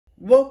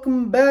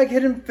Welcome back,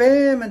 Hidden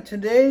Fam, and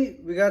today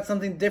we got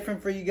something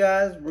different for you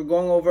guys. We're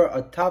going over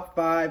a top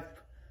 5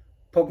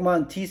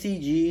 Pokemon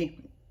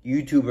TCG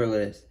YouTuber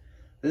list.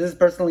 This is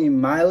personally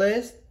my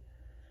list,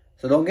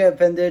 so don't get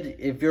offended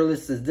if your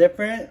list is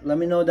different. Let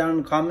me know down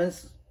in the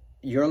comments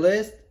your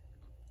list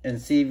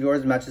and see if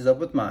yours matches up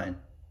with mine.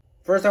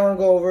 First, I want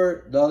to go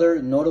over the other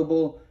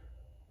notable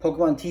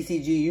Pokemon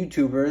TCG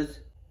YouTubers.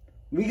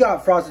 We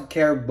got Frosted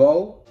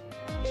Caribou.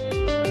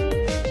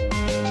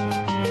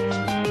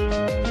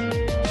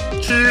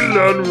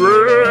 I'm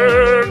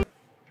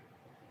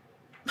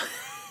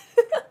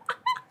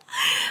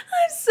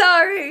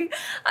sorry.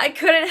 I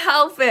couldn't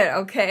help it,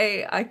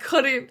 okay? I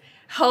couldn't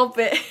help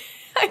it.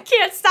 I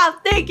can't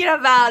stop thinking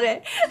about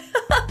it.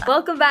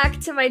 Welcome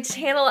back to my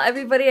channel,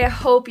 everybody. I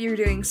hope you're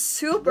doing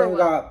super well. We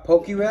got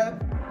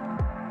pokerev.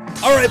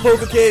 Alright,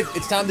 Pokecave,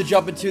 it's time to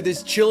jump into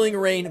this Chilling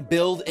Reign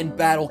build and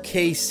battle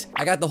case.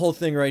 I got the whole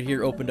thing right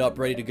here opened up,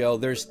 ready to go.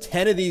 There's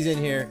 10 of these in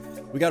here.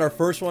 We got our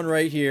first one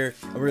right here,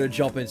 and we're going to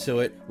jump into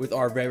it with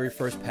our very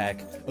first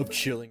pack of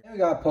Chilling. We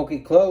got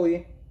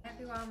pokechloe.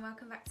 Everyone,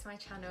 welcome back to my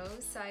channel.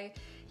 So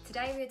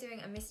today we're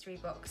doing a mystery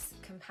box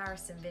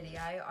comparison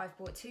video. I've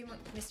bought 2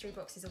 mystery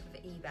boxes off of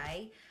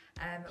eBay.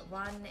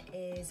 One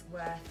is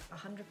worth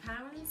 £100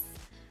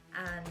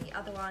 and the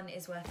other one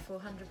is worth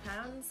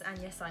 £400. And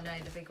yes, I know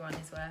the big one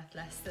is worth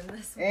less than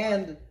this one.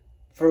 And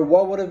for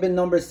what would have been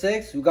number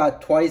 6, we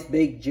got Twice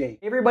Baked Jake.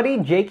 Hey everybody,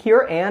 Jake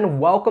here, and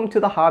welcome to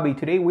the hobby.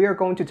 Today we are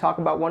going to talk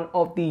about one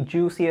of the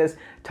juiciest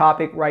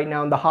topic right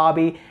now in the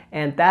hobby,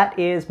 and that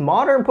is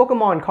modern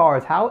Pokemon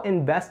cards, how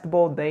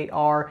investable they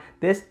are.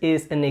 This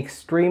is an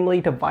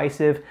extremely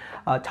divisive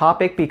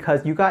topic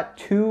because you got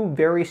 2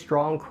 very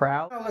strong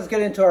crowds. Now let's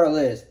get into our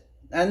list.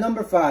 At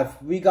number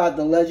 5, we got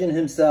the legend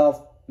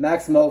himself,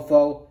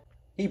 maxmoefoe.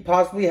 He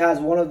possibly has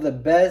one of the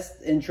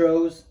best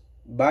intros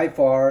by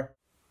far.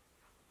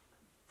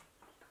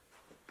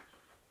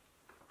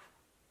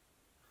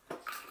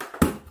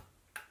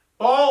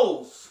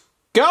 Balls!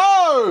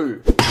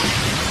 Go!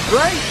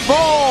 Great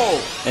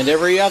ball! And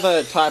every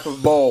other type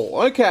of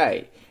ball.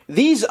 Okay,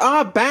 these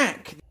are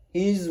back.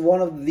 He's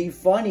one of the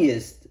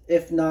funniest,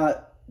 if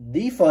not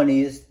the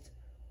funniest,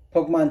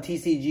 Pokemon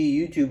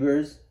TCG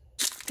YouTubers.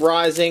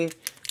 Rising.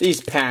 These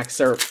packs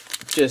are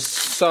just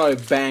so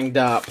banged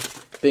up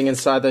being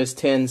inside those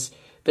tins.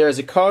 There is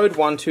a code,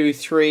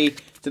 123.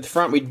 To the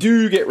front, we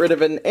do get rid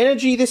of an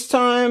energy this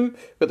time.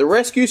 Got the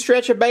rescue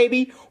stretcher,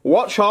 baby.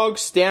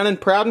 Watchhogs, down and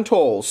proud and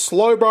tall.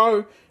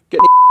 Slowbro,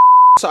 getting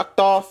sucked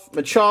off.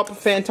 Machop,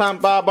 Phantom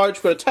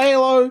Barboach, got a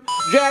Tailo.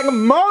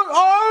 Jagmo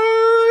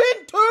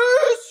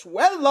into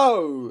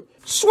Swellow.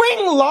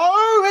 Swing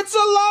low, it's a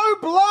low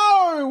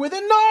blow with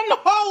a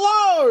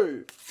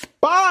non-hollow.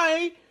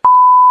 Bye.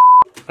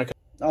 Okay.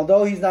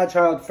 Although he's not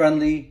child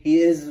friendly, he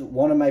is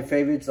one of my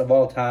favorites of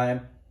all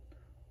time.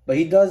 But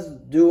he does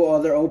do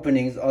other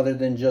openings other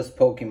than just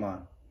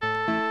Pokemon.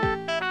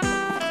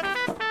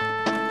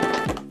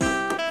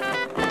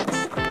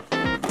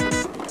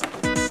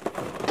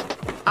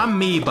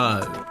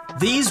 Amiibo.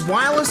 These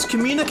wireless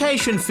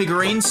communication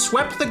figurines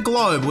swept the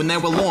globe when they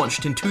were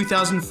launched in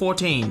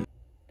 2014.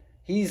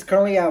 He's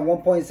currently at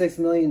 1.6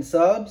 million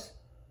subs,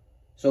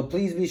 so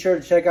please be sure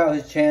to check out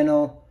his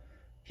channel.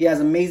 He has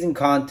amazing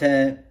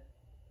content,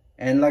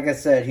 and like I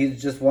said,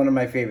 he's just one of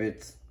my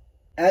favorites.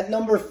 At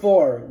number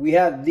 4, we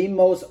have the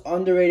most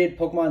underrated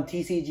Pokemon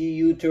TCG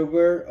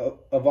YouTuber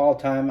of all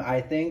time,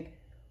 I think.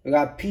 We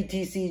got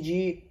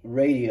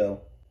PTCGradio.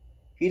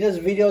 He does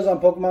videos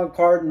on Pokemon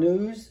card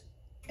news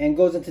and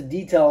goes into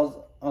details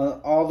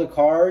on all the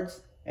cards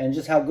and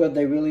just how good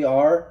they really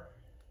are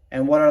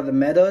and what are the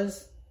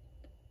metas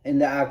in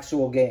the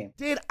actual game.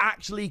 Did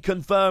actually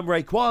confirm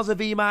Rayquaza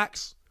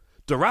VMAX,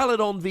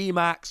 Duraludon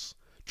VMAX,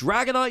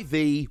 Dragonite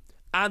V,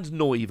 and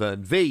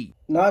Noivern V.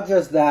 Not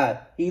just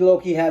that, he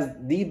low-key has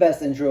the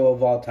best intro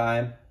of all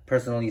time,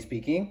 personally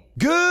speaking.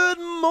 Good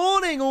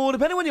morning, or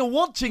depending when you're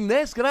watching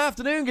this, good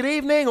afternoon, good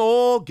evening,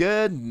 or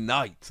good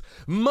night.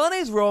 My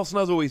name's Ross, and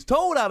as always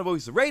told, out of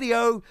Voice of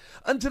Radio,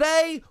 and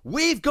today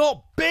we've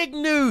got big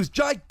news,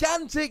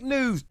 gigantic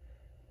news.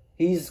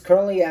 He's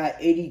currently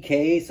at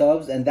 80k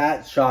subs, and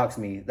that shocks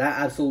me. That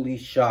absolutely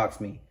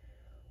shocks me.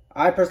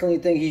 I personally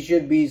think he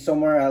should be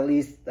somewhere at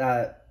least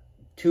at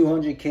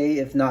 200k,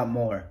 if not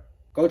more.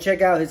 Go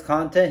check out his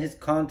content. His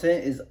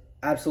content is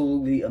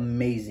absolutely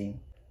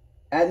amazing.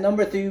 At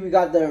number 3, we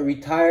got the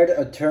retired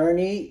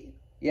attorney.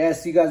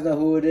 Yes, you guys know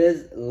who it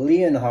is.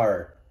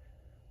 Leonhart.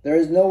 There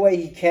is no way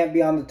he can't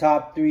be on the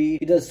top 3.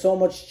 He does so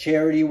much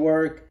charity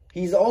work.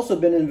 He's also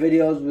been in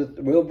videos with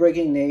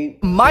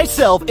Realbreakingnate.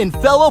 Myself and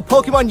fellow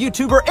Pokemon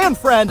YouTuber and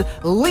friend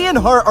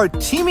Leonhart are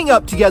teaming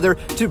up together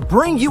to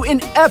bring you an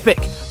epic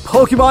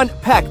Pokemon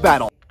pack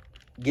battle.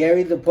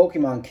 Gary the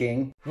Pokemon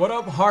King. What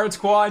up, Hard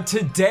Squad?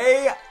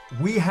 Today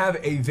we have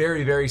a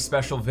very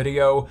special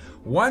video.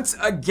 Once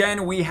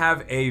again, we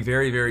have a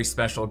very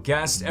special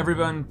guest.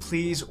 Everyone,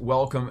 please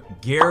welcome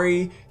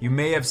Gary. You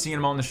may have seen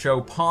him on the show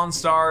Pawn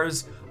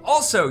Stars.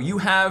 Also, you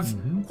have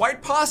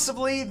quite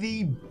possibly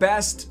the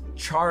best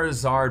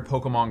Charizard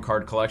Pokemon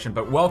card collection.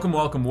 But welcome,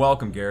 welcome,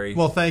 welcome, Gary.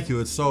 Well, thank you.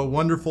 It's so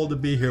wonderful to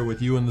be here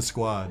with you and the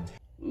squad.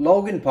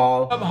 Logan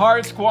Paul. What's up,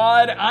 Hard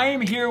Squad? I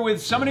am here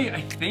with somebody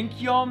I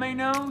think y'all may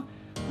know.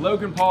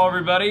 Logan Paul,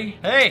 everybody.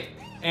 Hey!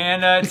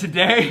 And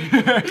today,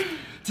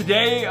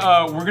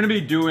 we're gonna be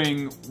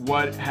doing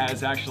what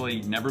has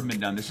actually never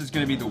been done. This is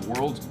gonna be the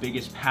world's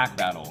biggest pack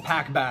battle.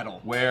 Pack battle.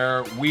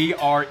 Where we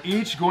are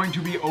each going to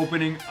be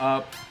opening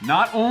up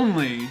not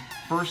only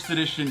first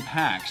edition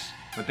packs,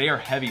 but they are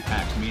heavy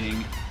packs,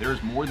 meaning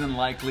there's more than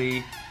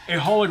likely a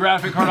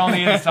holographic card on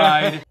the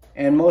inside.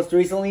 And most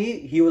recently,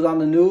 he was on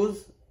the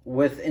news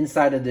with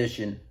Inside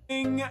Edition.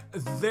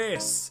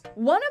 This.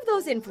 One of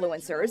those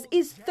influencers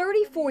is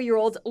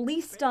 34-year-old Lee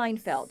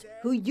Steinfeld,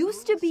 who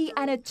used to be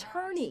an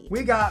attorney.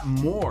 We got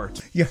more.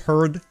 You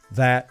heard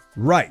that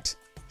right.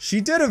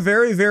 She did a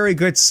very, very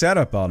good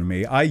setup on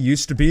me. I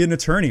used to be an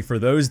attorney, for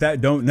those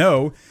that don't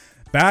know.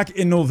 Back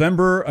in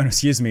September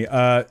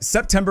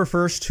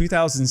 1st,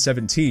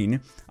 2017,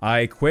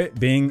 I quit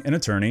being an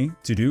attorney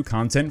to do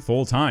content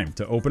full time,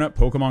 to open up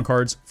Pokemon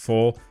cards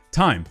full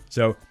time.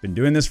 So, been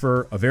doing this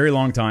for a very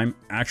long time.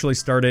 Actually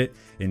started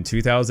in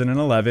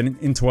 2011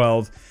 and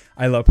 12.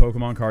 I love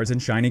Pokemon cards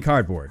and shiny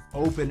cardboard.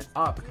 Open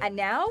up. And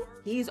now,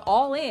 he's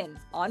all in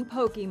on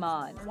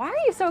Pokemon. Why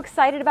are you so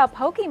excited about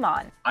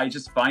Pokemon? I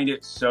just find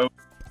it so...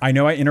 I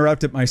know I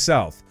interrupted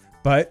myself,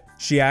 but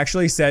she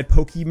actually said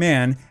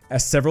Pokemon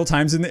several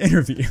times in the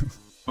interview.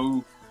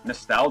 So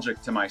nostalgic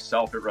to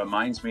myself. It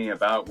reminds me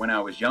about when I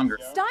was younger.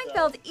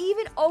 Steinfeld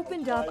even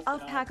opened up a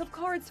pack of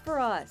cards for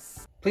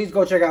us. Please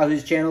go check out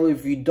his channel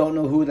if you don't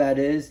know who that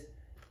is.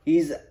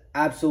 He's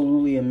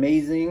absolutely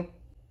amazing.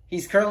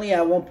 He's currently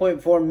at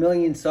 1.4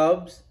 million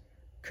subs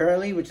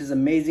currently, which is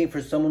amazing for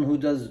someone who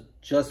does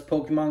just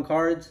Pokemon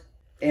cards.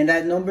 And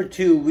at number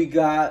 2, we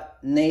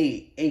got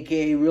Nate,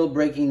 aka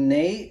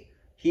Realbreakingnate.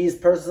 He is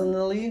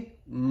personally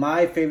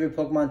my favorite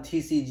Pokemon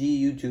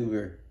TCG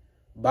YouTuber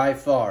by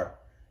far.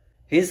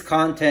 His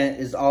content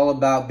is all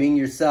about being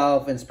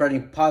yourself and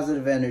spreading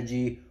positive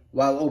energy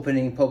while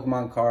opening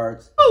Pokemon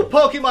cards. Oh,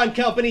 Pokemon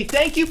Company,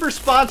 thank you for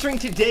sponsoring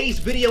today's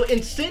video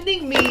and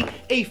sending me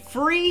a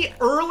free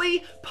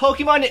early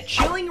Pokemon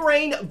Chilling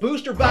Reign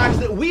booster box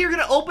that we are going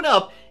to open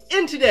up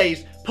in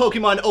today's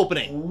Pokemon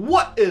opening.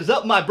 What is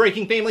up, my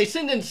breaking family?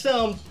 Sending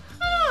some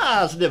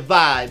positive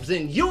vibes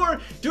in your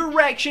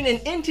direction,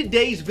 and in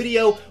today's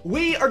video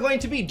we are going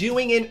to be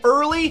doing an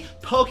early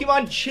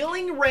Pokemon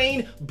Chilling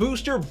Reign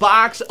booster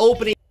box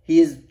opening. He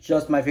is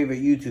just my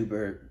favorite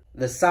YouTuber.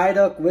 The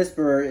Psyduck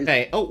Whisperer is...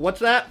 Hey, oh, what's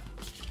that?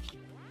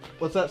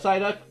 What's that,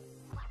 Psyduck?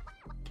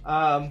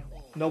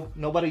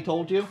 Nobody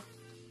told you?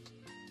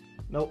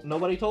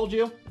 Nobody told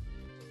you?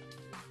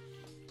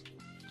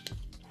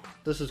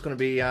 This is gonna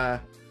be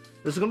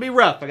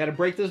rough. I gotta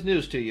break this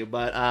news to you,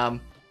 but,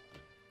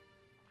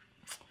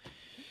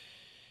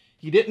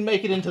 you didn't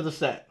make it into the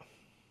set.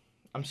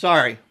 I'm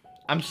sorry.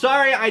 I'm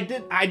sorry. I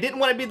didn't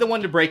want to be the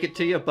one to break it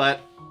to you,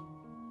 but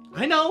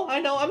I know.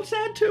 I'm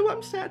sad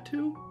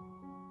too.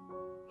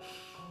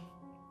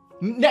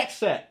 Next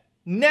set.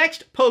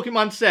 Next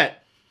Pokemon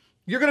set.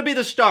 You're going to be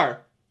the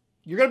star.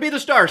 You're going to be the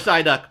star,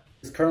 Psyduck.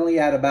 He's currently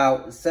at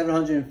about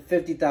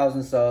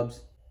 750,000 subs.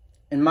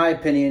 In my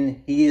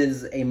opinion, he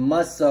is a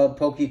must-sub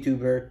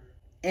PokeTuber,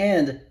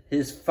 and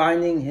his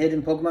Finding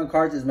Hidden Pokemon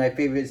Cards is my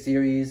favorite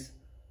series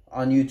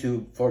on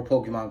YouTube for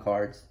Pokemon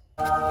cards.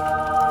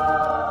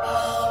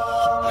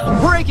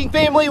 Breaking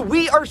family,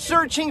 we are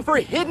searching for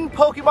hidden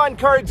Pokemon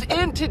cards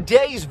in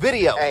today's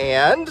video.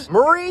 And,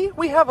 Marie,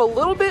 we have a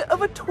little bit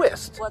of a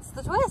twist. What's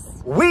the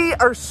twist? We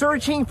are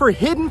searching for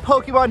hidden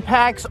Pokemon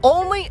packs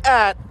only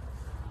at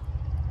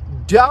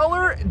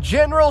Dollar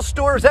General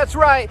stores. That's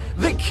right,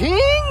 the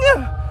king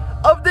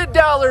of the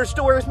dollar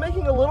store is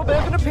making a little bit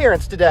of an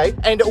appearance today.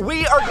 And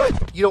we are going...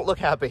 You don't look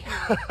happy.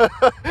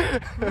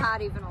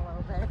 Not even a little.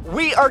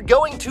 We are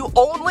going to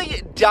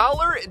only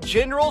Dollar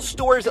General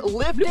stores,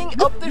 lifting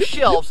up the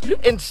shelves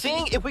and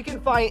seeing if we can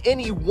find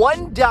any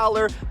 $1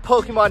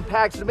 Pokemon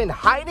packs that have been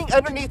hiding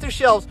underneath the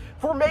shelves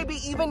for maybe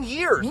even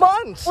years,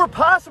 months, or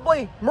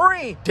possibly,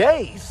 Marie,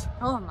 days.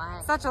 Oh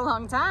my, such a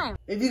long time.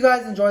 If you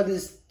guys enjoy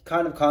this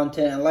kind of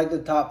content and like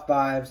the top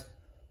 5s,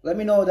 let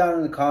me know down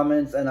in the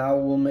comments and I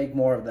will make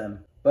more of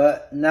them.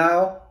 But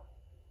now,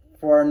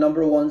 for our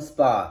number 1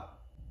 spot.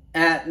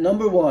 At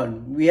number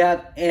 1, we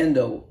have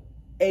Ando,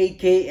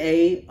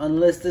 aka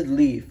Unlisted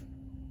Leaf.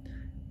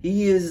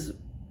 He is,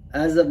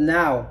 as of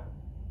now,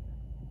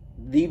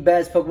 the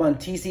best Pokemon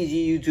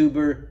TCG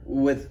YouTuber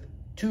with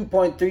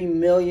 2.3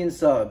 million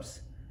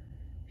subs.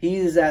 He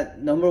is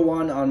at number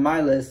 1 on my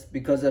list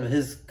because of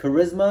his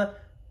charisma,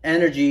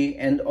 energy,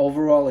 and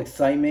overall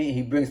excitement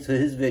he brings to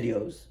his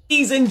videos.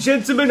 Ladies and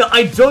gentlemen,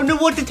 I don't know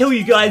what to tell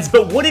you guys,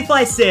 but what if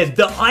I said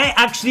that I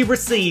actually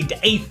received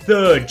a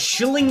 3rd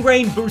Chilling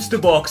Reign booster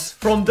box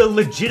from the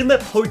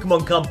legitimate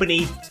Pokemon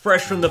company,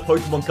 fresh from the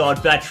Pokemon card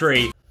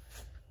factory?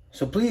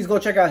 So please go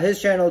check out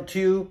his channel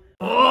too.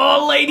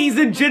 Oh, ladies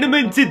and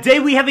gentlemen, today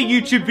we have a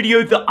YouTube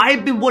video that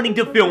I've been wanting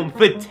to film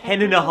for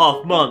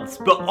 10.5 months,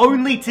 but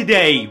only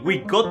today we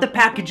got the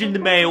package in the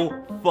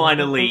mail,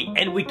 finally,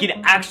 and we can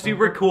actually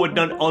record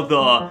none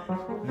other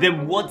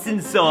than what's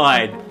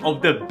inside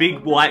of the big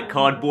white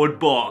cardboard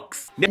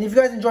box. And if you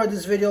guys enjoyed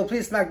this video,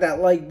 please smack that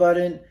like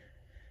button,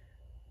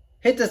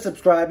 hit the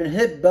subscribe, and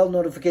hit bell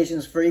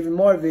notifications for even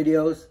more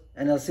videos,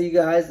 and I'll see you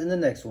guys in the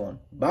next one.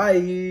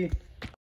 Bye!